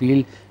velocity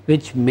field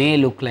which may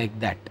look like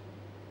that,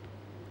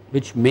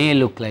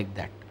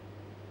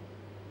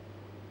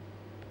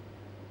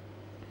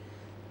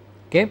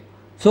 Okay.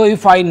 So,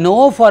 if I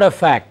know for a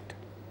fact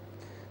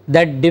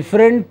that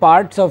different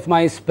parts of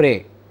my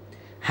spray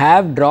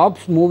have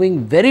drops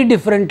moving very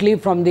differently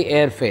from the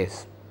air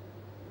phase,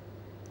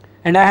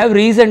 and I have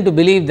reason to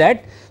believe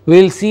that,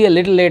 we will see a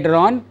little later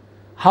on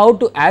how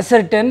to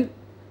ascertain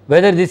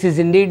whether this is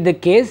indeed the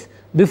case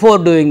before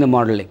doing the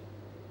modeling.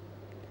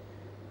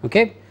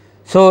 Okay.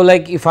 So,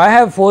 like if I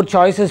have 4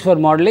 choices for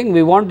modeling,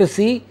 we want to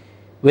see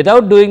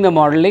without doing the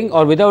modeling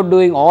or without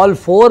doing all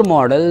 4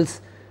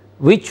 models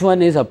which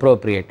one is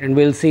appropriate, and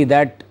we will see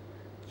that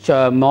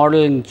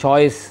modeling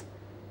choice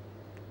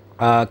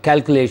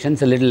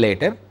calculations a little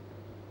later.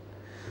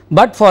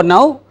 But for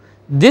now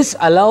this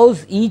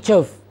allows each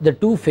of the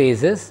two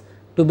phases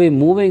to be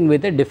moving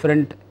with a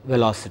different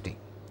velocity.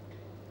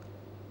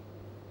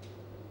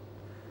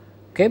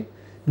 Okay.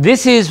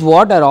 This is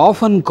what are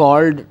often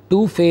called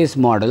two phase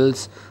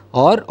models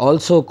or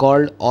also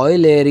called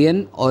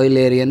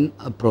Eulerian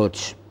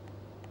approach.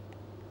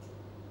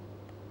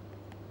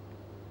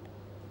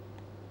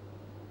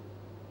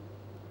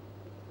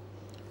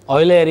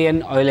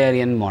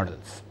 Eulerian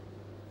models.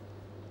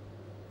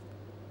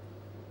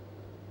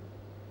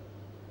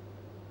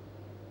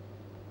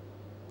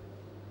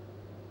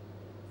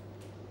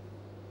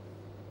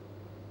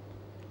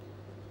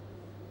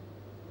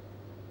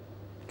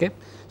 Okay.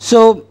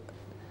 So,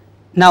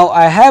 now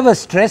I have a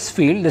stress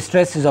field, the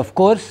stress is of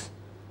course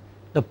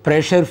the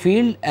pressure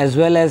field as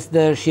well as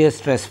the shear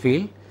stress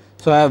field.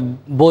 So, I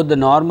have both the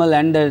normal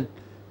and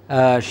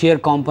the shear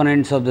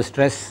components of the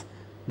stress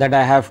that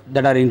I have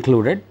that are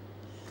included.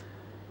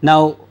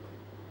 Now,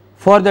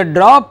 For the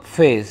drop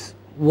phase,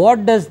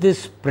 what does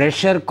this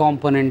pressure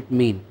component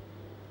mean?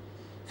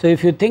 So,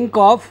 if you think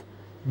of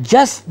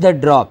just the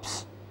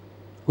drops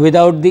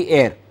without the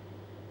air,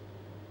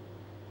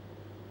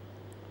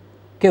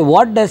 okay,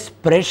 what does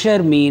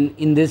pressure mean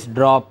in this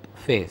drop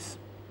phase?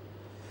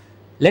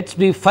 Let us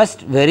be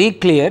first very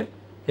clear,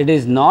 it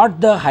is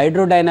not the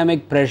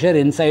hydrodynamic pressure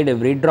inside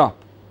every drop,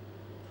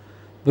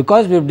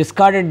 because we have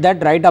discarded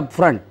that right up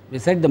front. We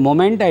said the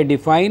moment I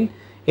define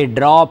a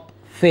drop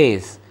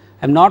phase,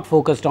 I am not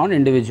focused on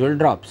individual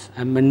drops,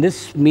 I am in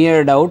this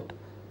smeared out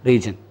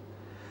region.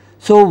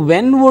 So,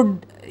 when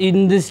would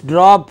in this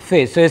drop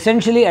phase, so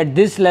essentially at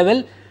this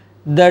level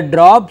the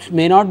drops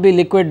may not be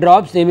liquid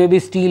drops, they may be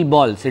steel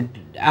balls.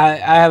 I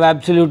have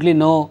absolutely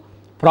no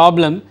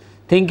problem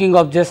thinking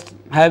of just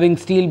having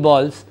steel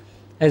balls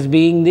as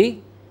being the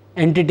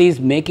entities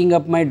making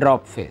up my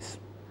drop phase.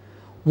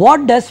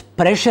 What does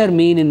pressure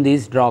mean in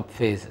these drop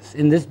phases?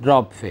 In this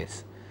drop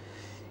phase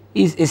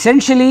is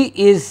essentially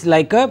is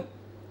like a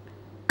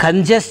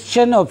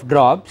congestion of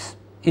drops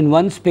in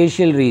one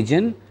spatial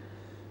region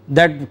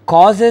that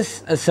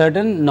causes a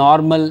certain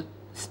normal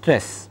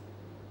stress.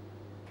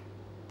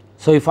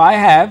 So, if I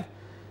have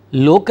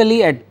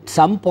locally at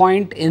some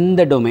point in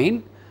the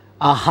domain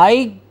a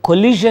high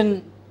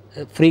collision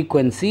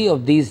frequency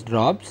of these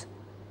drops,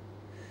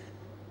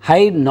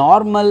 high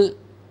normal,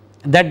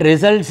 that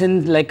results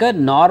in like a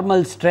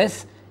normal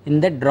stress in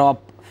the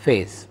drop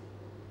phase.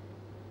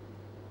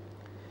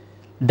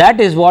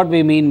 That is what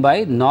we mean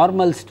by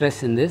normal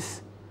stress in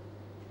this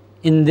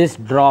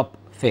drop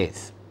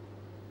phase.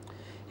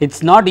 It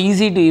is not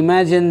easy to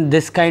imagine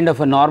this kind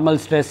of a normal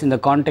stress in the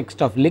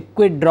context of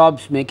liquid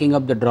drops making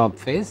up the drop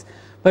phase,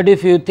 but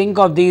if you think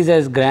of these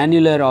as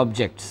granular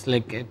objects,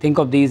 like think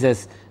of these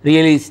as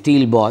really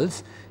steel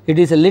balls, it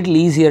is a little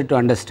easier to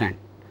understand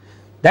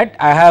that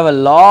I have a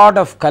lot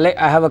of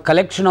I have a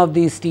collection of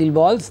these steel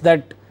balls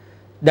that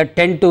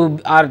tend to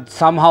are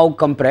somehow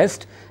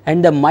compressed,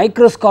 and the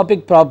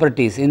microscopic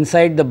properties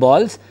inside the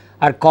balls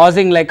are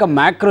causing like a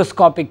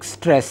macroscopic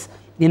stress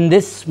in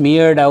this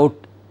smeared out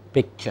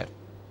picture.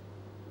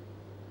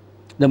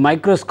 The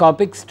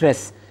microscopic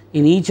stress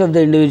in each of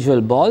the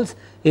individual balls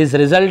is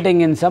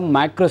resulting in some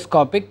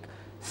macroscopic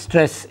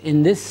stress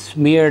in this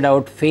smeared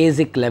out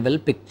phasic level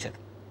picture.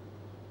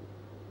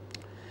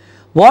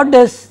 What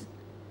does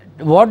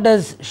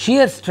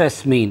shear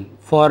stress mean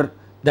for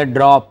the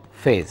drop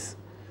phase?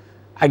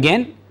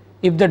 Again,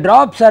 if the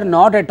drops are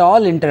not at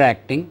all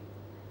interacting,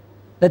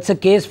 that is a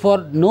case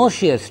for no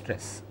shear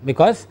stress,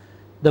 because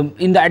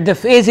at the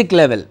phasic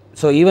level.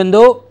 So, even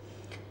though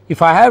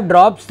if I have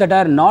drops that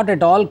are not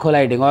at all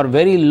colliding or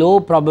very low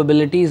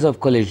probabilities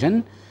of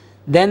collision,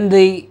 then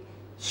the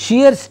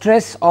shear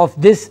stress of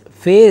this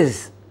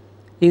phase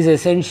is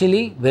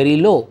essentially very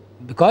low,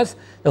 because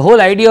the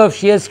whole idea of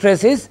shear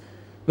stress is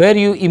where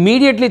you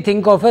immediately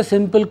think of a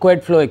simple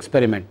quid flow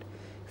experiment.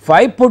 If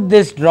I put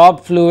this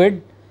drop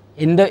fluid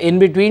in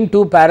between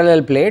two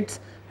parallel plates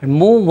and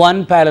move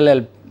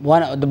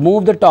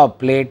move the top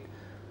plate,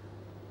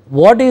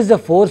 what is the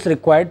force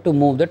required to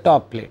move the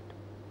top plate?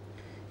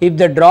 If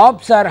the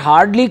drops are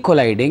hardly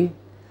colliding,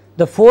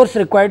 the force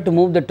required to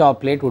move the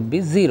top plate would be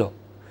 0.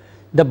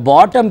 The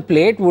bottom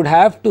plate would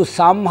have to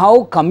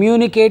somehow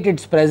communicate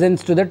its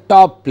presence to the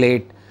top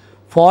plate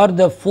for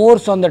the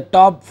force on the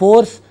top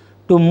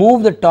to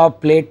move the top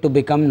plate to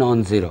become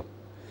non-zero.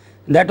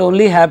 That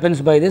only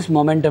happens by this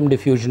momentum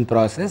diffusion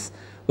process,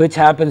 which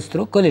happens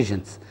through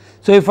collisions.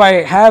 So, if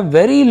I have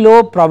very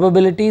low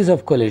probabilities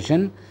of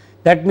collision,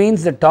 that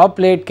means the top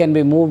plate can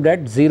be moved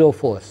at 0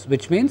 force,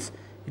 which means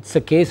it is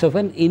a case of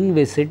an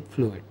inviscid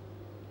fluid.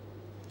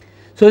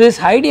 So,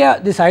 this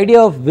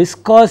idea of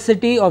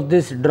viscosity of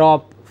this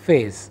drop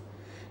phase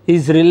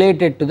is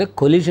related to the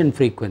collision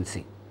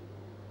frequency,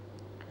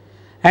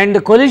 and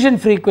the collision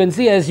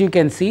frequency, as you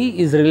can see,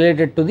 is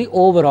related to the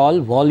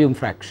overall volume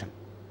fraction.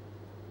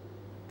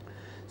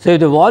 So, if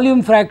the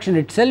volume fraction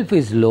itself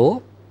is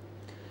low,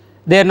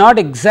 they are not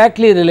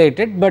exactly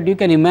related, but you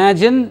can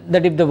imagine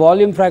that if the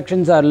volume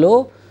fractions are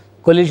low,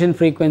 collision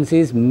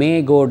frequencies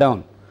may go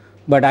down.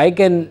 But I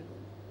can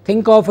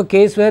think of a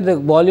case where the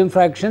volume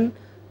fraction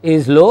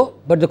is low,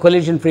 but the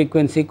collision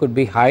frequency could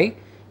be high.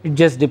 It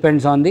just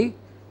depends on the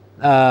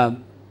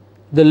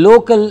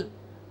local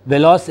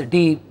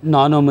velocity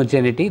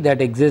non-homogeneity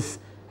that exists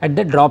at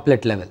the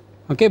droplet level.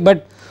 Okay.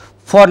 But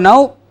for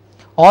now,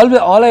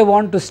 all I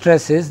want to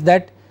stress is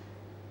that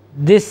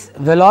this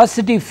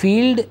velocity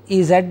field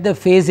is at the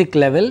phasic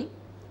level.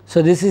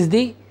 So, this is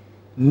the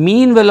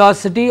mean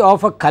velocity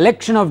of a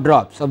collection of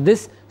drops of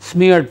this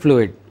smeared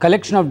fluid,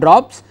 collection of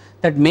drops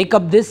that make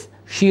up this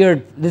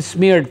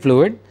smeared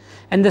fluid,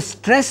 and the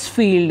stress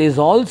field is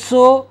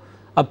also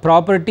a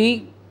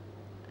property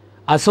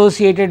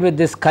associated with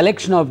this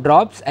collection of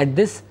drops at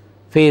this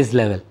phase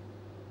level.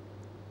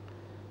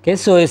 Okay.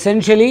 So,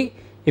 essentially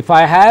if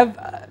I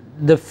have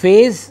the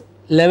phase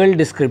level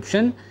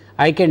description,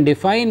 I can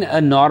define a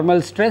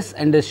normal stress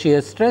and a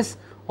shear stress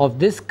of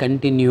this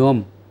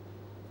continuum,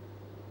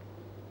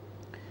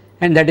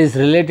 and that is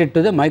related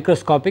to the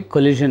microscopic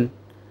collision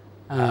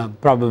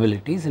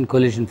probabilities and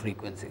collision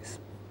frequencies.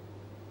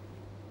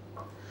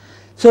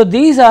 So,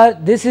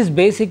 this is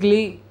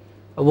basically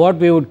what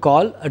we would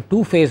call a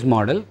two-phase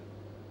model,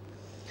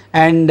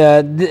 and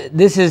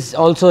this is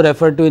also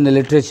referred to in the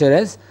literature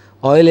as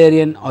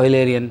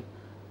Eulerian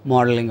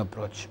modeling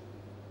approach.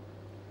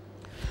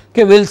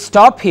 Okay, we will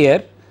stop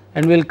here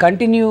and we will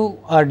continue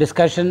our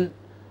discussion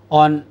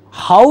on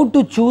how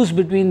to choose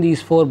between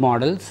these 4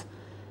 models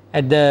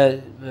at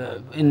the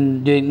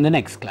during the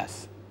next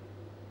class.